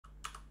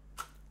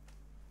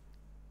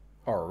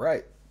All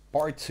right,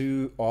 part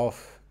two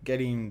of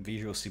getting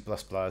Visual C++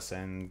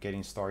 and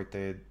getting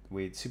started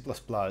with C++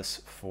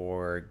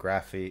 for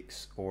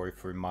graphics or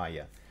for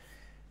Maya.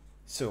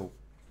 So,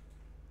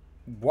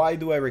 why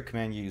do I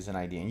recommend you use an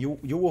IDE? And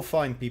you will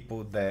find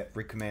people that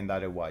recommend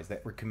otherwise,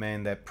 that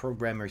recommend that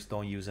programmers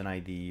don't use an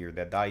IDE or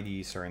that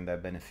IDEs aren't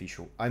that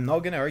beneficial. I'm not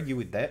going to argue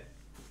with that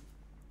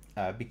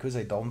because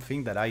I don't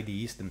think that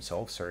IDEs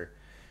themselves are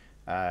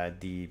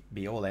the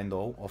be all end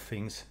all of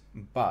things.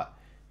 But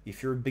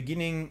if you're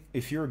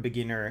a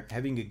beginner,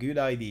 having a good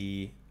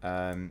IDE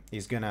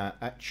is gonna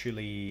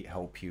actually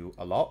help you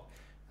a lot.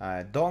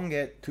 Don't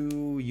get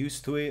too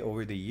used to it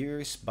over the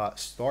years, but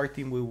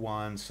starting with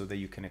one so that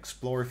you can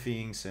explore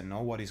things and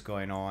know what is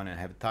going on and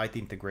have tight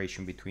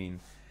integration between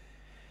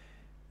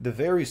the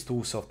various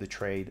tools of the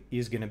trade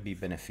is gonna be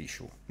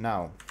beneficial.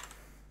 Now,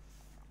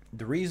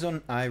 the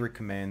reason I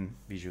recommend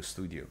Visual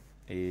Studio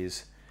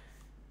is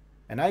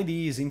an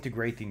IDE is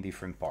integrating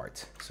different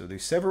parts. So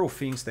there's several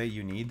things that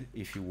you need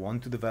if you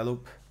want to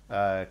develop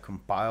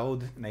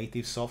compiled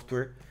native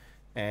software.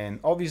 And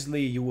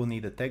obviously you will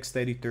need a text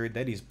editor.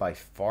 That is by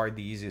far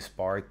the easiest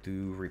part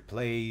to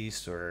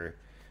replace or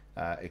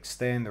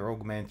extend or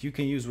augment. You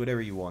can use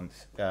whatever you want.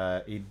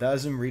 It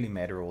doesn't really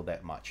matter all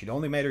that much. It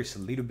only matters a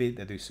little bit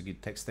that there's a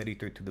good text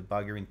editor to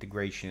debugger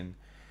integration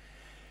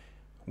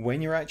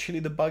when you're actually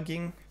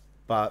debugging,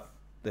 but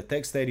the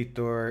text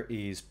editor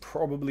is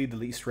probably the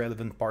least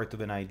relevant part of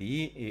an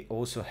IDE. It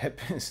also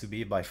happens to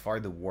be by far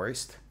the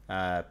worst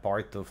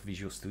part of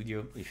Visual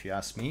Studio, if you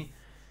ask me.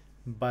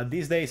 But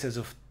these days, as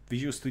of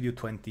Visual Studio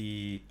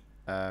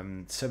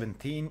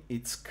 2017,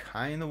 it's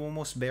kind of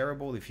almost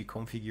bearable if you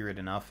configure it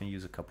enough and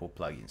use a couple of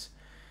plugins.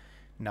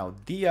 Now,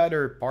 the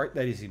other part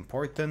that is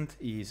important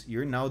is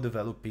you're now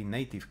developing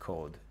native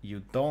code.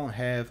 You don't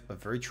have a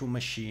virtual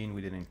machine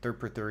with an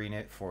interpreter in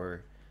it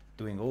for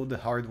doing all the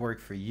hard work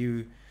for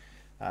you.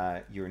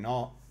 You're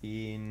not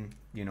in,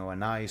 a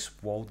nice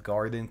walled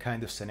garden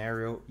kind of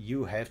scenario.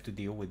 You have to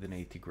deal with the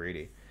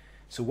nitty-gritty.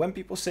 So when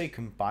people say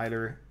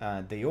compiler,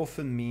 they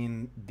often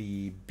mean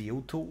the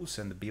build tools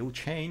and the build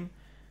chain.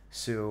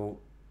 So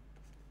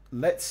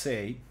let's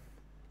say,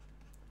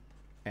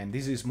 and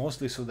this is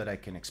mostly so that I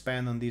can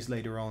expand on this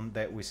later on,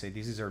 that we say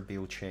this is our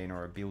build chain or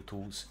our build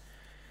tools.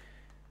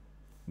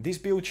 This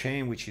build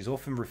chain, which is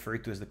often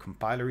referred to as the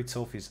compiler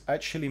itself, is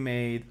actually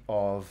made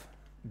of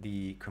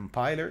the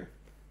compiler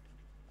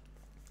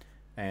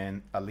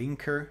and a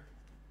linker.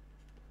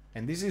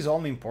 And this is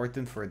only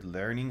important for the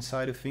learning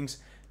side of things,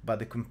 but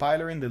the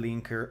compiler and the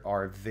linker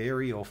are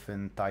very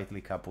often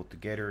tightly coupled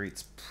together.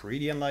 It's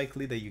pretty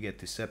unlikely that you get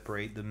to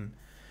separate them.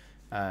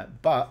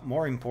 But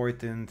more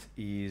important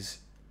is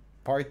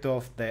part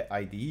of the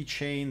IDE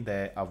chain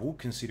that I would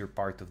consider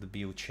part of the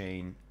build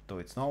chain, though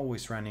it's not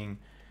always running,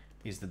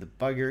 is the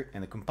debugger,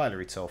 and the compiler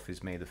itself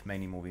is made of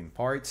many moving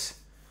parts.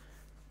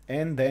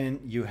 And then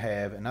you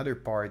have another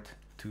part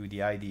to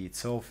the IDE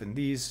itself, and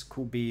these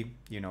could be,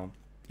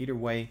 either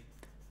way.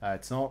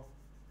 It's not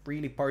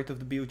really part of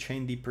the build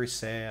chain per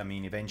se. I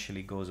mean,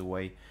 eventually it goes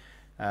away.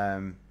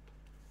 But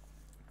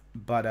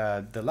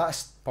the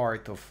last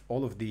part of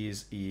all of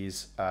these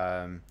is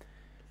a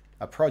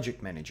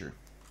project manager.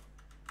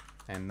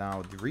 And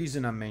now the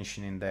reason I'm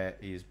mentioning that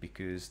is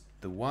because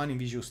the one in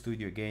Visual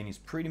Studio, again, is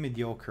pretty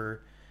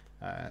mediocre.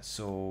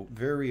 So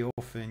very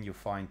often you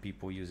find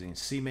people using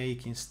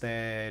CMake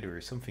instead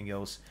or something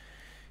else.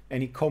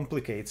 And it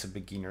complicates a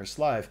beginner's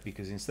life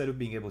because instead of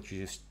being able to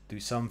just do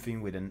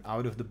something with an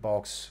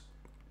out-of-the-box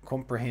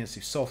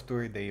comprehensive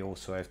software, they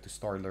also have to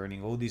start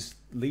learning all these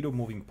little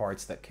moving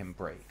parts that can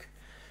break.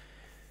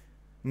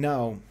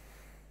 Now,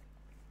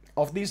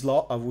 of this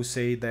lot, I would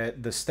say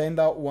that the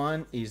standout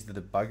one is the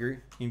debugger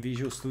in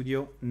Visual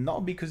Studio,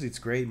 not because it's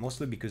great,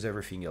 mostly because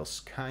everything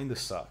else kind of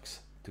sucks,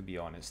 to be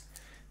honest.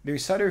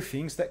 There's other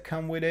things that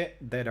come with it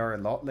that are a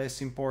lot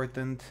less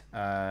important,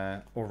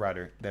 or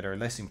rather, that are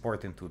less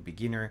important to a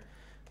beginner.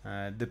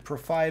 The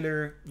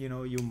profiler,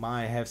 you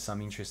might have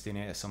some interest in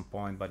it at some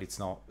point, but it's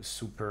not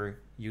super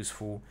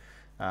useful.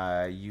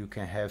 You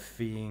can have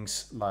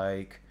things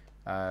like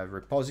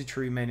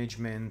repository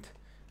management.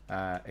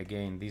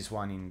 Again, this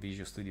one in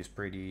Visual Studio is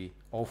pretty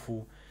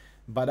awful,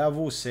 but I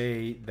will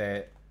say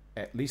that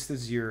at least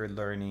as you're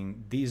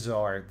learning, these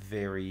are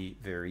very,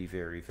 very,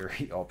 very,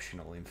 very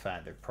optional. In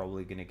fact, they're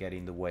probably going to get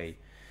in the way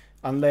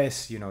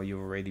unless, you've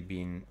already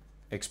been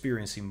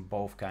experiencing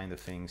both kind of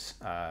things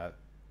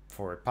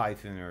for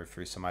Python or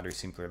for some other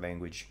simpler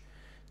language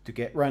to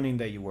get running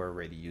that you were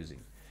already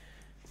using.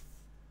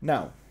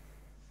 Now,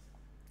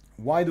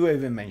 why do I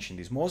even mention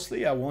this?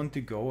 Mostly I want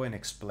to go and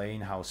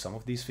explain how some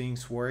of these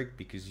things work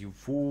because you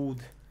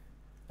would,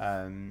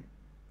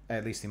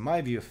 at least in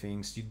my view of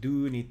things, you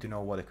do need to know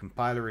what a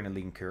compiler and a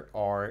linker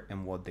are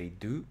and what they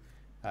do.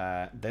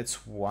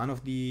 That's one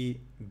of the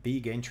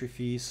big entry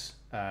fees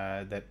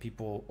that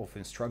people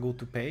often struggle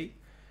to pay.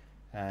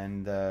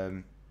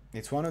 And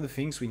it's one of the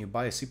things when you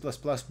buy a C++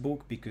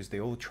 book, because they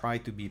all try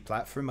to be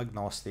platform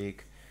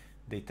agnostic.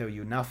 They tell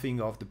you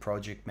nothing of the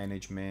project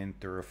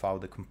management or of how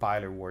the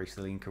compiler works,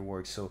 the linker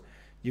works. So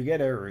you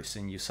get errors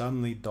and you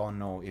suddenly don't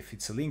know if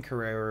it's a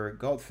linker error.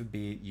 God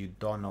forbid, you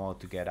don't know how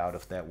to get out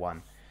of that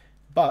one.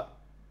 But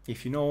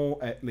if you know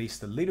at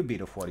least a little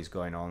bit of what is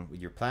going on with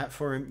your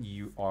platform,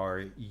 you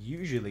are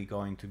usually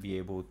going to be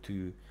able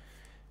to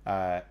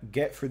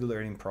get through the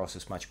learning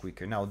process much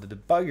quicker. Now, the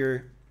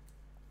debugger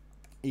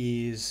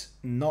is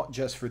not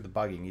just for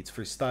debugging, it's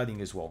for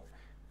studying as well.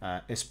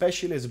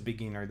 Especially as a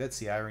beginner, that's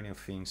the irony of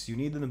things. You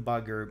need a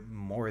debugger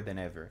more than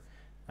ever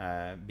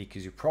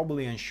because you're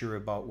probably unsure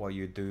about what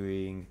you're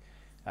doing.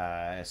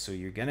 So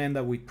you're gonna end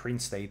up with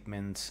print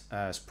statements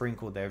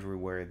sprinkled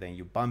everywhere. Then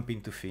you bump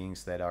into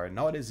things that are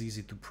not as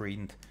easy to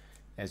print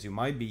as you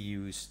might be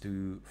used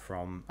to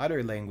from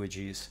other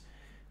languages.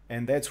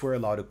 And that's where a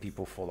lot of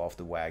people fall off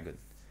the wagon.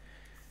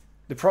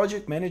 The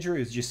project manager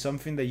is just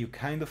something that you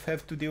kind of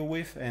have to deal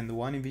with, and the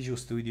one in Visual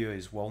Studio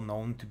is well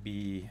known to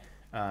be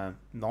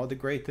not the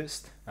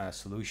greatest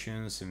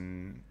solutions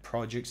and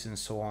projects and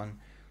so on.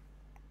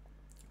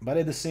 But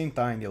at the same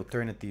time, the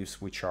alternatives,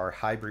 which are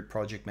hybrid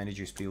project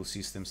managers build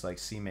systems like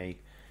CMake,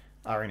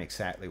 aren't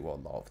exactly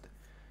well loved.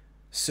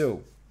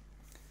 So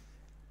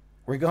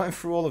we're going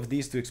through all of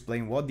these to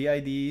explain what the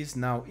IDE is.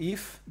 Now,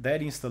 if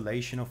that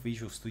installation of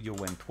Visual Studio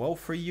went well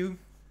for you,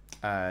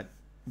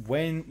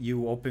 when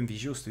you open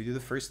Visual Studio the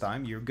first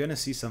time, you're gonna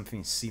see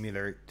something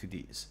similar to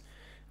this.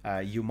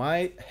 You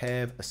might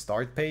have a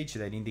start page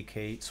that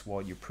indicates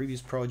what your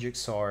previous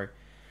projects are,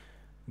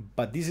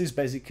 but this is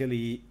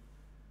basically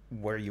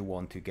where you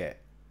want to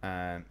get.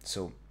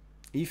 So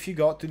if you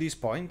got to this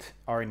point,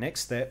 our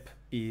next step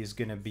is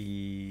gonna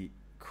be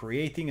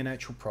creating an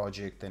actual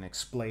project and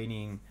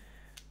explaining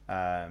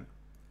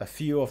a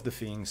few of the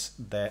things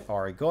that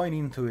are going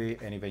into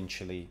it, and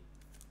eventually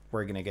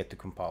we're gonna get to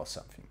compile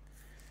something.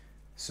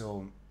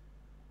 So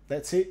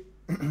that's it.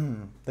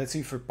 That's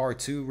it for part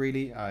 2,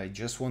 really. I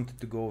just wanted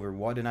to go over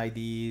what an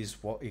IDE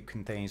is, what it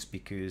contains,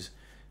 because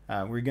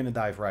we're gonna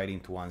dive right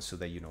into one so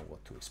that you know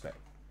what to expect.